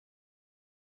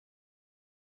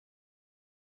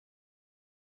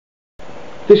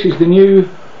This is the new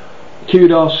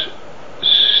Kudos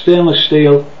stainless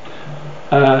steel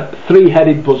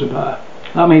 3-headed buzzer bar.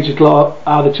 That means it'll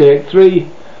either take 3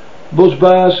 buzz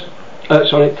bars,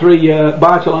 3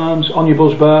 bite alarms on your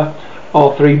buzz bar,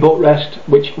 or 3 butt rest,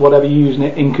 whatever you're using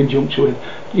it in conjunction with.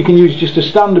 You can use just a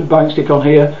standard bank stick on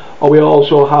here, or we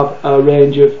also have a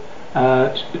range of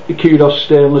Kudos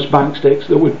stainless bank sticks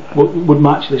that would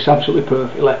match this absolutely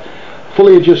perfectly.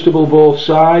 Fully adjustable both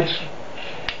sides,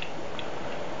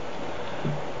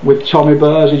 with Tommy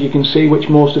bars, as you can see, which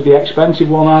most of the expensive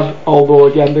one have, although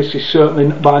again this is certainly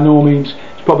by no means,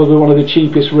 it's probably one of the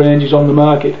cheapest ranges on the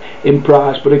market in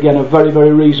price, but again a very,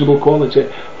 very reasonable quality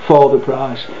for the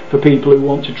price for people who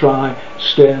want to try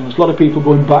stainless. A lot of people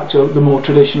going back to the more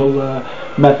traditional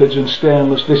methods, and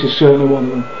stainless, this is certainly one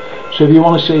of them. So if you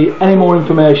want to see any more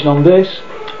information on this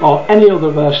or any other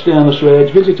of our stainless range,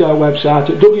 visit our website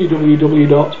at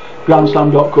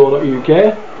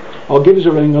www.grandslam.co.uk, or give us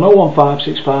a ring on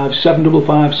 01565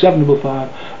 755 755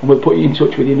 and we'll put you in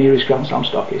touch with your nearest Grand Slam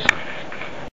stockist.